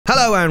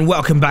Hello and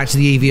welcome back to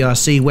the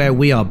e-VRC, where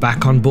we are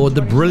back on board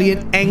the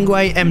brilliant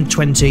Engwe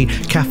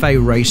M20 Cafe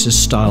Racer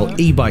style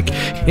e-bike.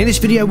 In this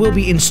video we'll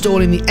be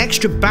installing the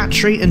extra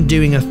battery and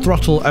doing a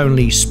throttle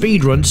only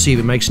speed run to see if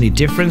it makes any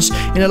difference.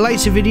 In a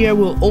later video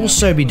we'll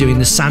also be doing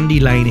the Sandy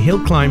Lane hill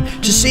climb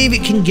to see if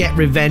it can get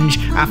revenge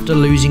after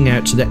losing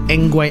out to the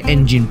Engwe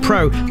Engine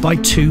Pro by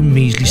 2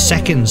 measly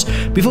seconds.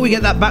 Before we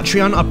get that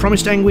battery on, I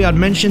promised Engwe I'd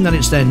mention that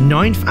it's their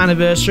 9th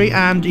anniversary,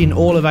 and in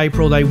all of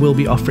April they will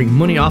be offering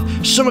money off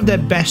some of their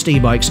best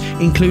e-bikes,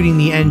 including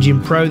the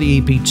Engine Pro,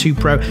 the EP2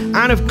 Pro,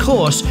 and of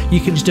course you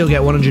can still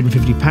get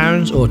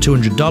 £150 or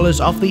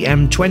 $200 off the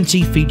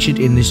M20 featured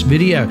in this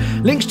video.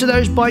 Links to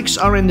those bikes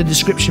are in the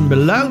description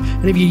below,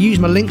 and if you use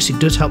my links it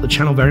does help the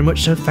channel very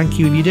much, so thank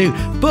you if you do.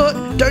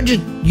 But don't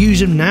just use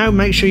them now,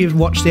 make sure you've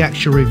watched the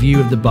actual review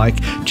of the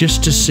bike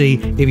just to see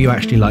if you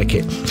actually like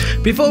it.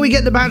 Before we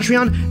get the battery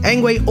on,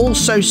 Engwe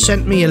also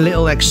sent me a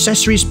little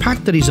accessories pack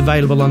that is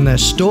available on their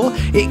store.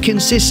 It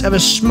consists of a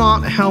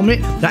smart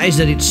helmet, that is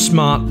that it's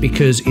smart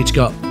because it's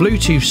got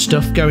Bluetooth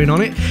stuff going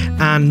on it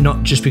and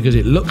not just because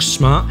it looks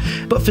smart.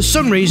 But for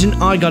some reason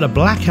I got a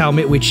black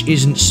helmet which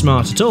isn't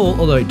smart at all,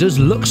 although it does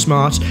look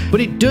smart, but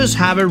it does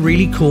have a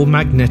really cool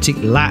magnetic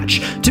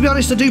latch. To be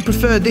honest, I do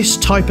prefer this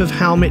type of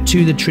helmet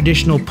to the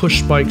traditional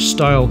push bike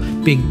style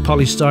big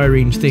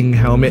polystyrene thing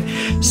helmet,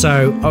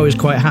 so I was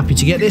quite happy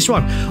to get this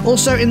one.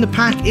 Also in the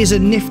pack is a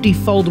nifty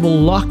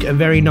foldable lock, a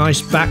very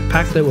nice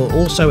backpack that will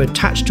also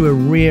attach to a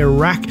rear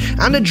rack,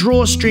 and a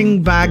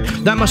drawstring bag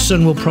that my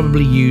son will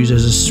probably use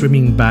as a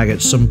swimming bag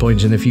at some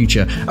point in the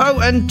future. Oh,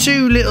 and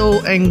 2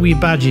 little Engwe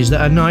badges that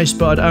are nice,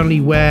 but I'd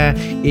only wear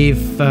if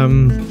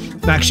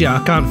actually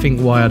I can't think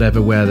why I'd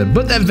ever wear them,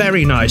 but they're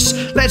very nice.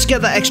 Let's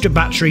get that extra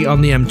battery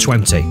on the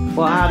M20.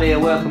 Well, hi there,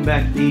 welcome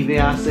back to the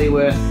e-VRC,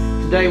 where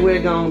today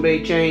we're going to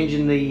be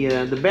changing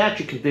the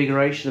battery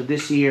configuration of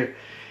this here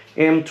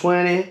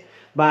M20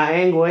 by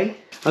Engwe.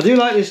 I do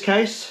like this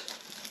case,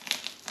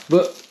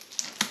 but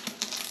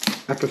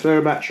I prefer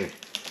a battery.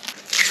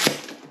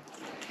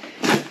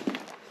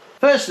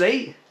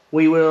 Firstly,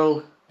 we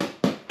will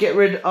get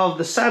rid of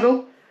the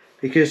saddle,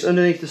 because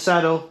underneath the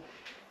saddle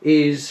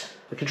is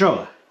the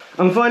controller.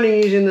 I'm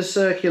finding using the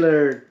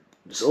circular,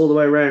 all the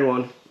way around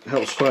one,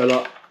 helps quite a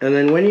lot. And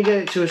then when you get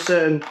it to a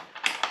certain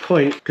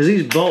point, because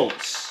these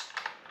bolts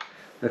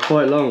are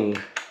quite long,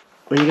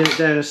 when you get it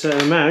down a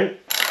certain amount,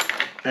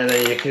 and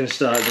then you can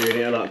start doing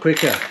it a lot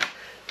quicker.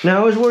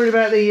 Now I was worried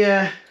about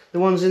the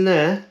ones in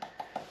there.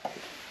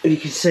 As you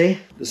can see,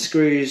 the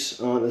screws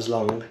aren't as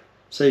long,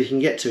 so you can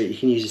get to it, you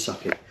can use a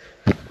socket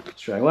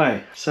straight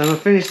away. So I'm going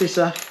to finish this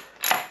off,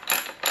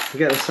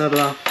 get the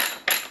saddle off.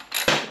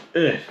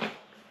 There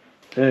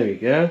we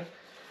go.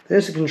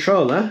 There's the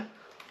controller,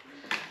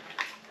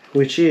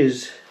 which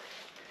is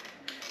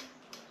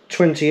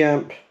 20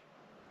 amp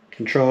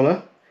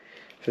controller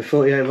for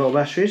 48 volt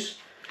batteries.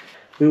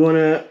 We want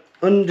to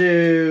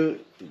undo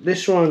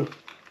this one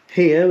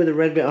here with the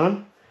red bit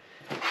on.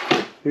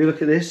 If you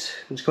look at this,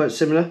 it's quite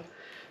similar.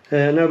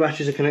 No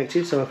batteries are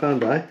connected, so I can't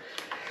die.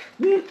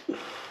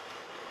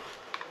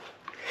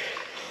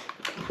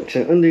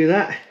 So undo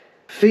that.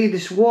 Feed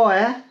this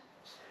wire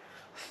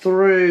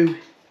through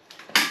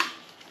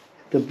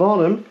the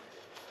bottom.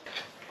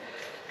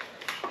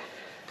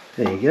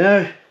 There you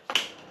go.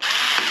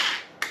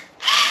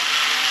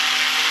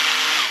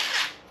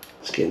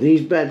 Let's get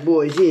these bad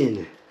boys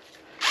in.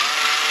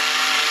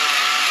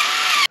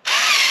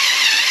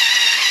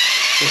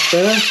 That's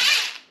better.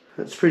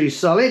 That's pretty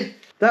solid.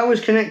 That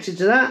was connected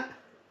to that.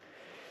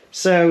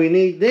 So we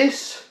need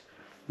this,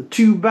 the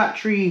 2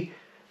 battery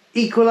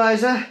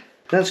equalizer.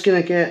 That's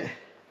going to get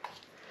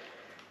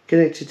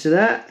connected to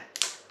that.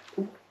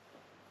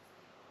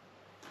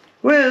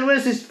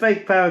 Where's this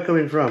fake power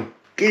coming from?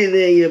 Get in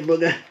there, you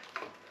bugger.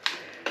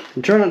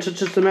 And try not to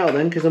touch the metal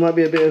then, because there might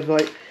be a bit of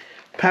like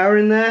power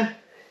in there,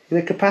 in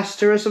a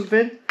capacitor or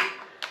something.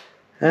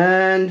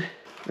 And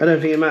I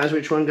don't think it matters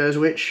which one goes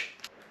which.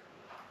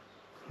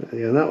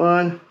 Again that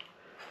one.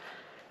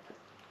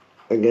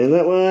 Again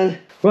that one.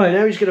 Right,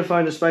 now we're just going to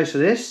find a space for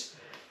this.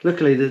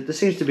 Luckily there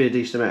seems to be a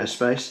decent amount of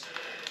space.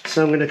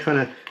 So I'm going to kind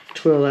of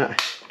twirl that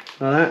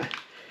like that.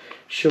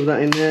 Shove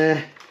that in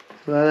there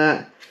like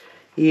that.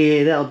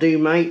 Yeah, that'll do,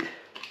 mate.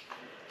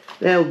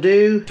 That'll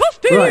do.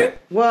 Right,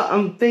 what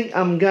I think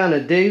I'm going to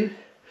do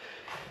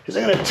is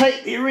I'm going to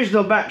take the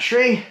original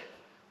battery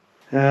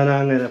and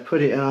I'm going to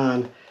put it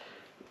on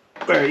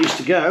where it used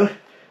to go.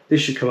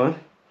 This should come on.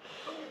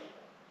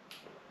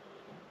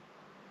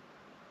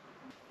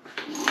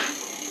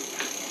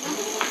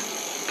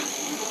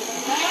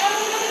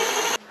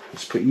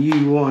 Let's put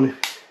you on.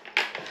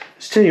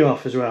 Let's turn you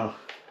off as well.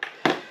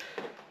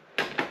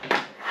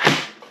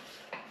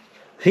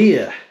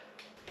 Here.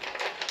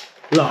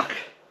 Lock.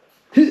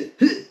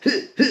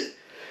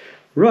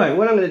 Right,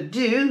 what I'm going to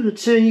do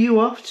is turn you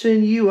off,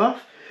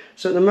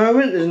 So at the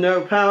moment there's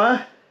no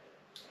power.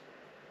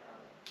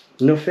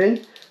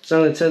 Nothing. So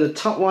I'm going to turn the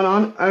top one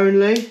on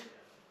only.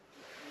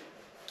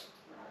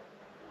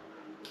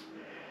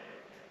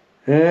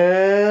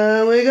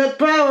 And we got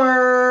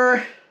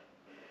power.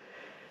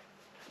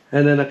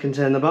 And then I can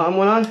turn the bottom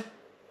one on.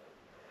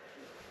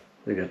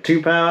 We've got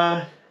 2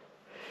 power.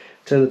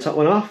 Turn the top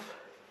one off.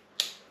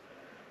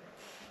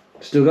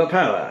 Still got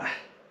power.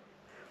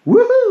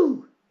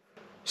 Woohoo!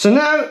 So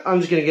now I'm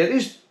just going to get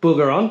this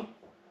bugger on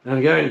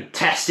and go and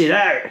test it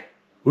out.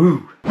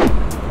 Woo!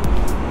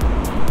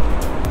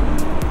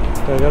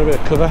 So I've got a bit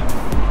of cover.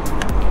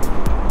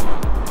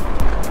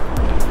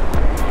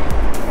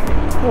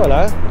 Oh,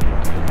 hello.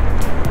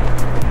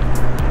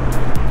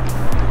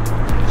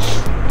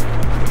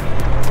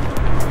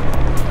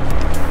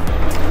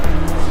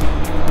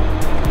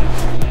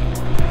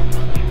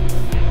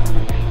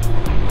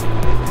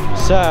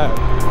 So,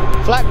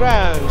 flat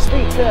ground,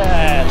 speed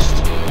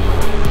test.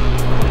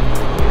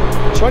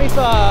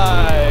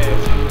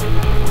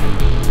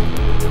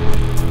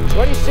 25.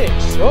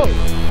 26. Oh.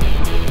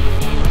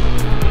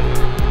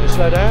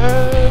 Slow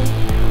down.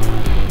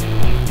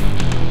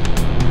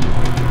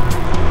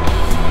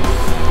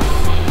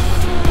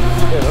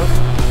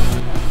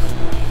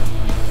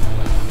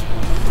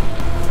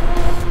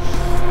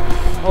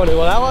 I wonder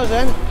what that was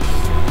then.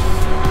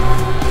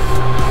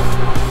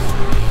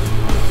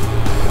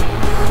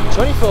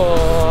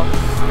 24,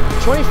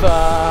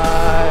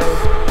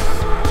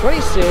 25,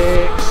 26.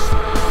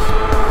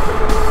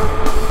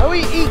 Are we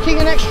eking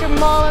an extra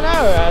mile an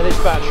hour out of this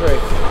battery?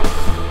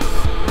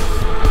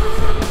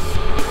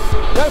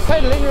 No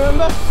pedalling,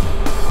 remember?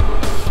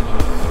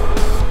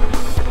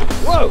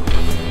 Whoa!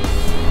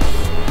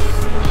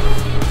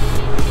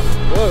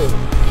 Whoa!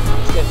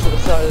 Let's get to the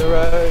side of the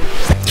road.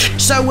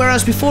 So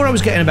whereas before I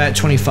was getting about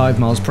 25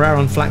 miles per hour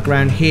on flat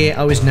ground, here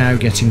I was now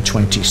getting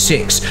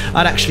 26.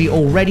 I'd actually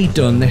already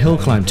done the hill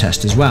climb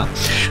test as well.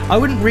 I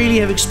wouldn't really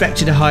have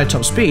expected a higher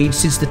top speed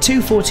since the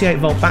two 48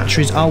 volt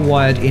batteries are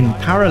wired in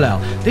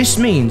parallel. This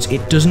means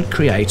it doesn't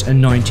create a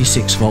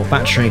 96 volt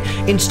battery.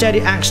 Instead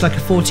it acts like a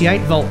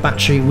 48 volt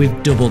battery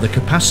with double the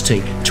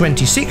capacity,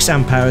 26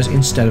 amp hours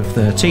instead of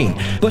 13.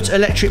 But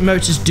electric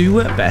motors do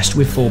work best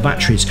with full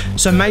batteries,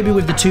 so maybe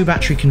with the 2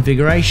 battery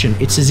configuration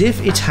it's as if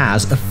it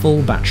has a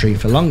full battery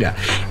for longer.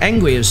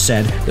 Engwe has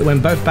said that when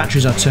both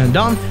batteries are turned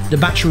on, the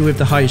battery with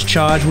the highest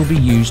charge will be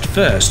used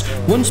first.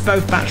 Once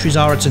both batteries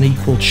are at an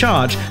equal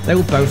charge, they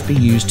will both be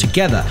used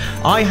together.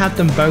 I had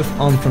them both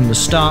on from the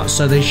start,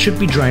 so they should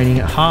be draining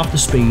at half the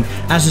speed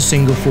as a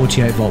single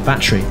 48 volt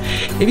battery.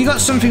 If you got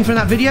something from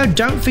that video,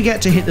 don't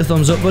forget to hit the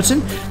thumbs up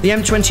button. The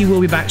M20 will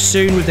be back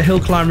soon with the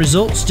hill climb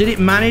results. Did it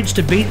manage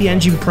to beat the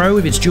Engine Pro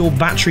with its dual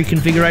battery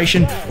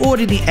configuration, or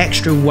did the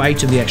extra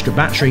weight of the extra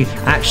battery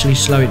actually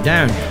slow it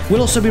down?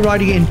 We'll also be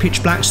riding it in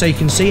pitch black so you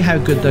can see how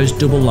good those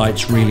double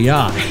lights really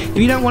are. If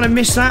you don't want to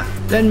miss that,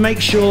 then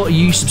make sure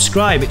you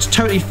subscribe. It's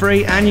totally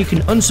free and you can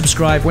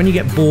unsubscribe when you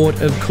get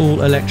bored of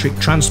cool electric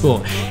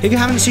transport. If you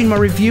haven't seen my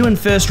review and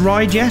first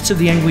ride yet of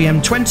the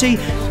Engwe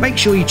M20, make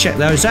sure you check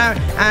those out,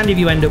 and if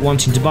you end up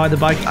wanting to buy the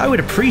bike, I would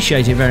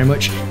appreciate it very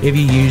much if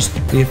you use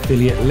the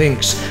affiliate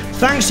links.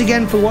 Thanks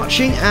again for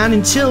watching, and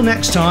until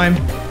next time,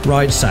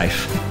 ride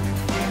safe.